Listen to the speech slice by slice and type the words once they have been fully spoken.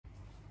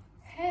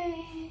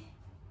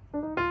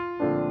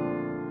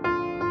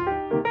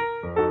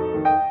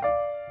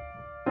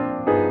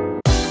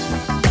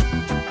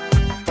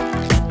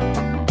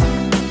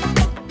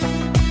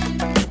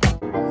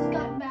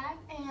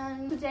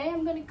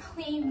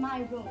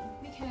my room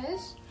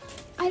because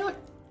I don't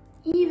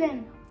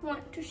even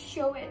want to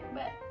show it,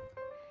 but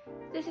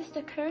this is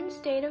the current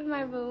state of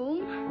my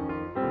room.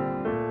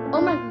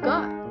 Oh my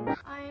god.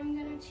 I am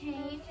gonna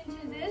change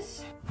into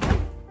this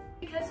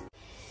because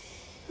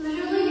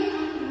literally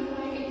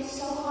it's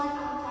so hot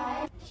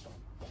outside.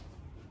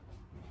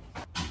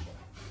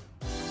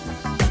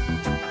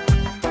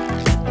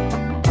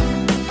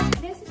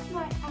 This is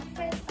my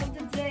outfit of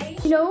the day.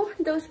 You know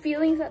those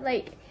feelings that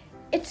like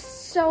it's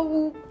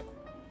so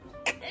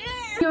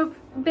you've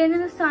been in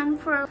the sun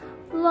for a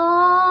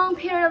long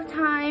period of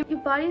time, your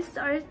body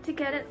starts to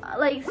get it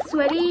like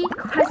sweaty,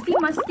 crusty,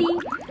 musty,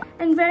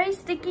 and very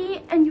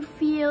sticky, and you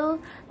feel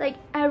like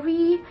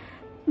every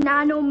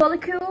nano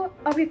molecule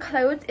of your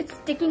clothes is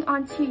sticking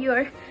onto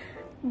your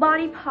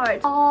body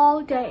parts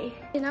all day.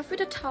 Enough with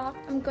the talk.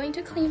 I'm going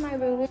to clean my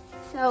room,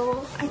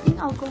 so I think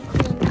I'll go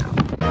clean now.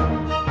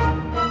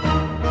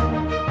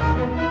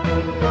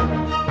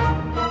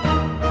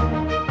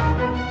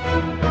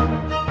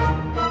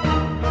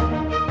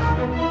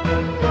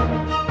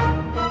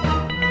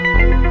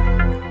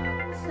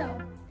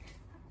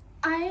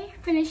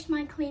 Finished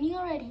my cleaning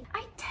already.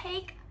 I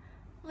take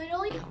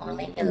literally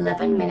only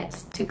 11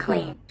 minutes to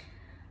clean.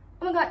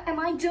 Oh my god, am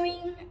I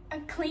doing a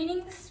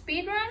cleaning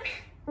speed run?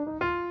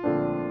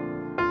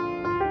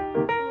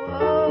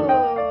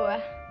 Whoa.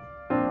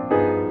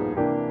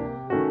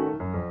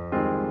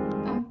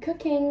 I'm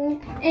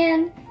cooking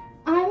and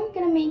I'm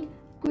gonna make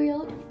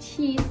grilled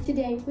cheese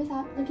today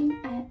without looking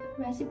at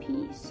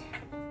recipes.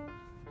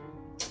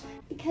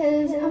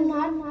 Because I'm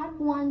not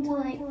one to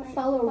like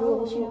follow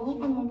rules, you know?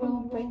 I'm a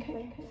rule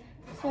breaker.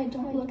 So I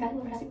don't look at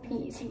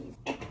recipes.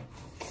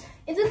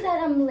 It's just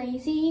that I'm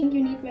lazy.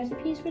 You need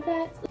recipes for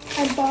that.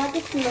 I bought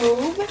this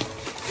loaf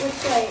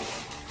with like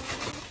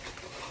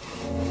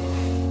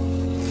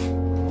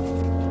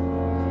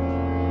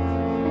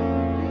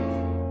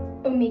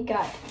oh my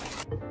god.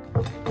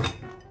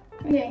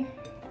 Okay.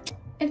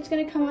 It's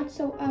gonna come out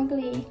so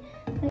ugly.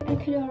 Like I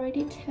could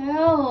already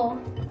tell.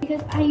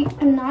 Because I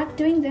am not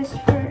doing this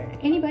for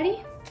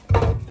anybody.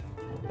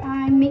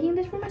 I'm making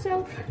this for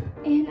myself.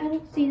 And I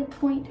don't see the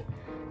point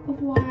of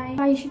why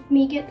I should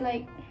make it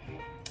like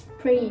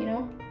pretty, you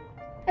know.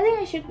 I think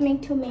I should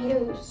make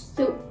tomato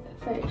soup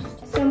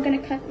first. So I'm gonna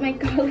cut my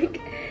garlic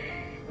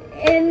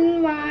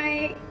in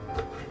my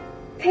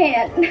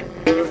pan.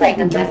 It's like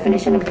the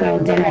definition of girl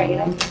dinner, you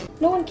know.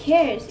 No one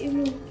cares if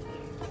you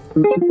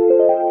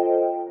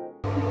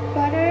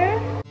butter.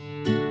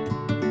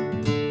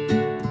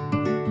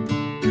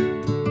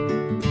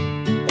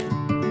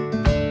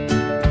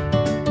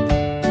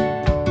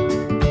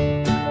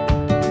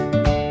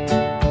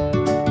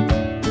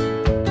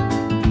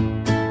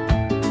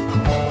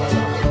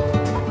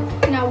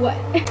 What?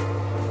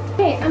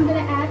 Okay, I'm gonna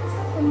add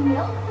some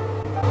milk.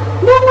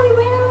 No, I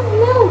ran out of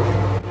milk!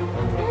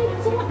 And I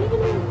don't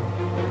even...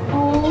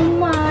 Oh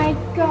my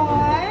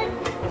god!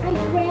 I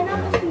ran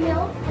out of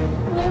milk.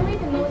 Literally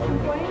the most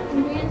important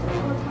ingredients of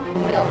all time.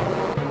 Milk.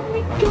 Oh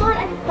my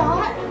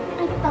god,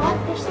 I thought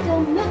there's still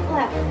milk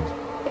left.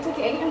 It's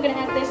okay, I'm gonna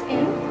add this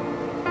in.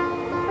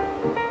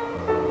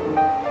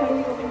 How do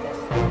we open this?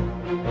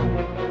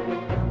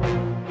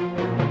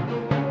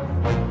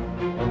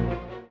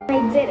 I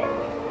did it.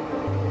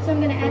 So I'm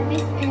gonna add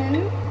this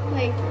in,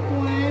 like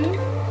 1,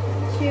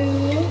 2,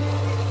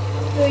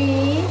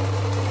 3,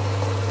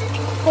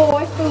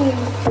 4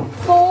 spoons.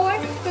 4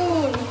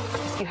 spoons.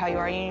 Ask you how you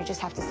are, you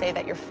just have to say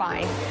that you're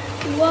fine.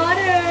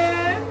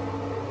 Water.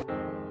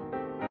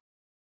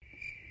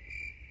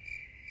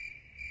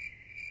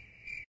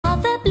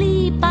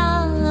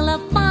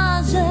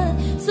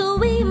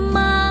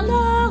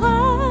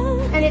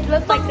 And it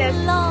looks like this.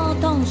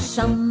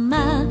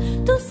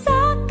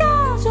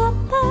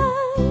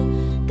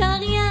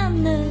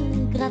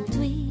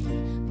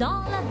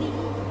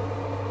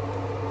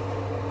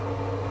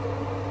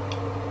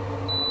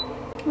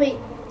 Wait.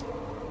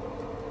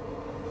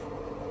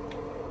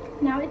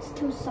 Now it's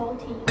too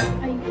salty.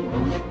 Are you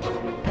kidding me?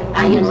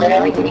 Are you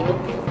literally kidding me?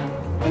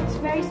 It's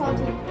very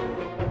salty.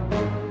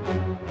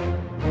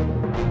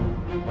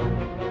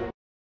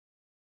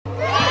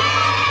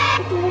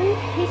 It literally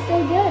tastes so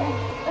good.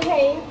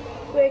 Okay,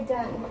 we're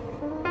done.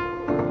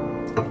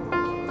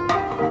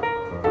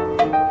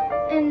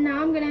 And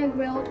now I'm gonna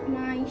grill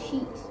my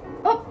cheese.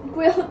 Oh,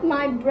 grill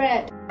my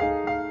bread.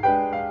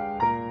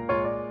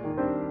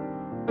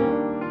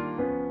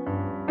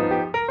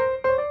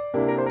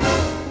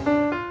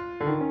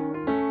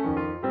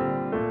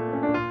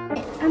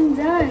 I'm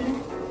done.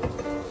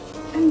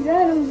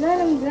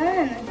 I'm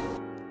done.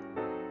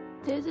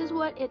 This is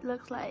what it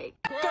looks like.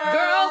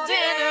 Girl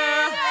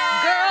dinner,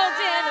 girl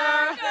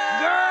dinner,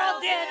 girl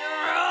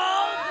dinner,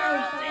 oh,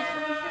 girl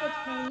dinner.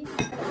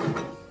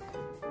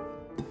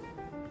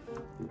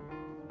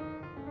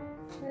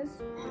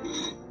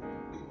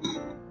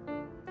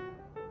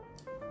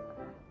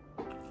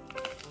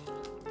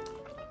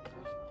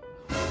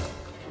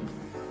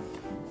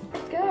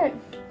 It's good.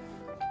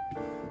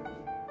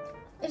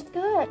 It's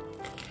good.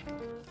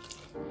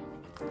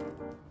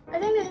 I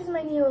think this is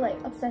my new like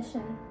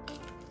obsession.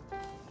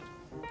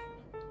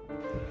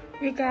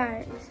 You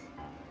guys,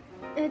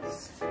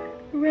 it's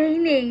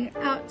raining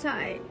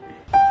outside.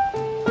 I'm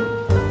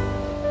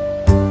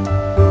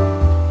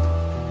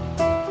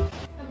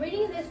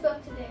reading this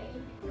book today,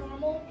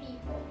 Normal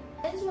People.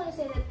 I just want to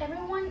say that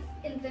everyone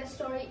in this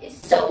story is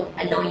So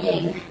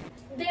annoying.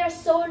 they are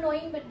so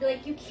annoying, but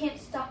like you can't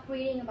stop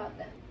reading about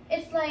them.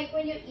 It's like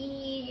when you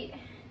eat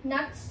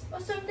nuts or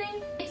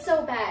something. It's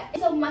so bad.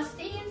 It's so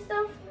musty and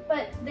stuff,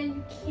 but then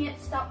you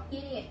can't stop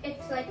eating it.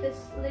 It's like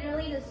this,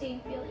 literally the same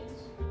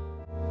feelings.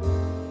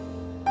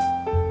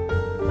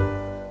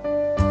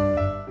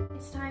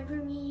 It's time for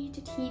me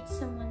to teach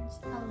someone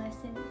a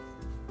lesson.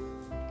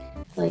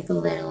 Like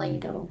literally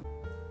though.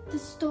 The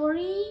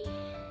story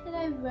that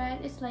I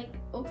read is like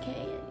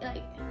okay,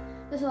 like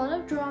there's a lot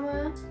of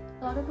drama,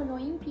 a lot of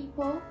annoying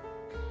people,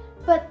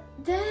 but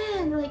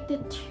then like the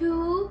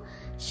 2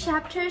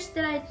 chapters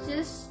that I've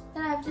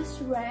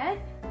just read,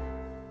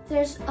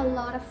 there's a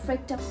lot of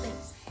freaked up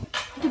things.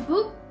 The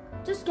book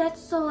just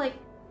gets so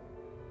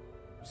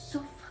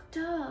fucked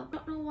up. I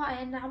don't know why,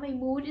 and now my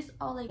mood is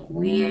all like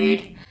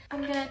weird.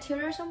 I'm gonna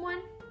tutor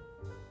someone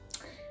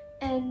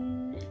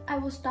and I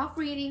will stop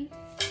reading.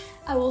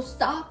 I will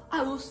stop,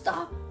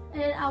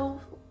 and then I will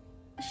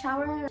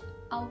shower.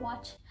 I'll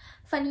watch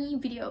funny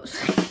videos.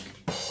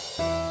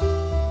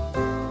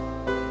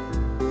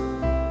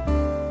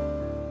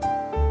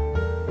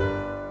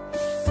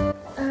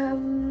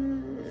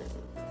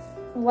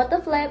 What the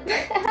flip?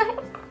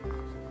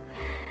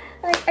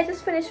 Like, I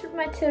just finished with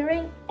my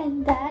tutoring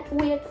and that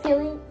weird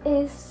feeling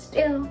is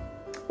still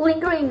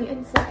lingering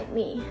inside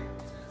me.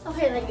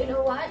 Okay, like, you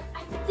know what?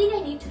 I think I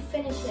need to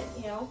finish it,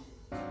 you know?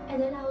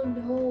 And then I'll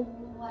know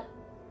what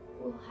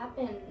will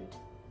happen.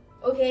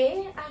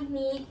 Okay? I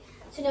need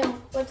to know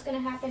what's gonna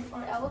happen,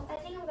 or else I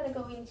think I'm gonna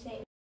go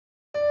insane.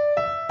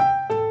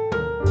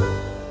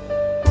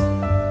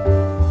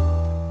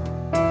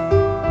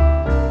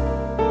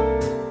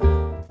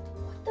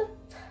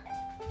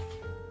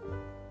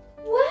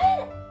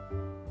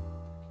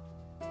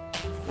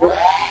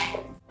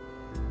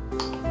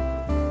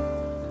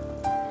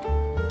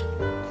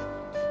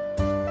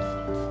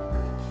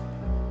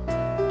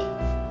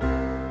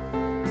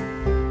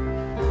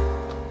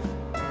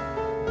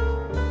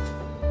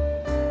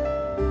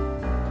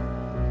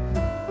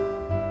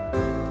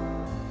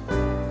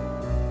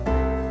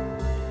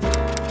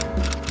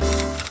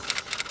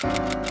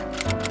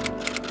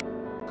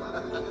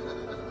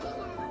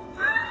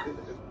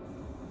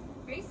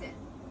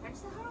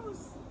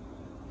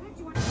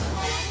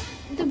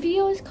 The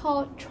video is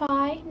called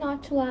Try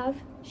Not to Laugh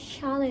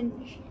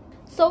Challenge.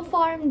 So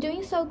far I'm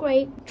doing so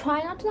great.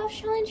 Try not to laugh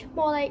challenge,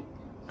 more like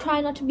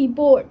try not to be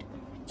bored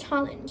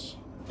challenge.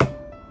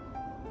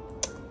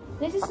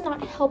 This is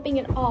not helping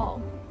at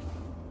all.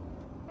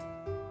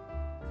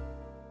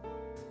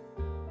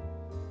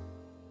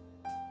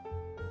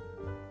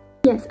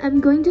 Yes,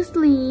 I'm going to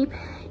sleep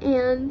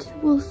and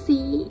we'll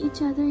see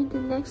each other in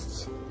the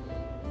next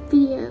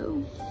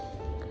video.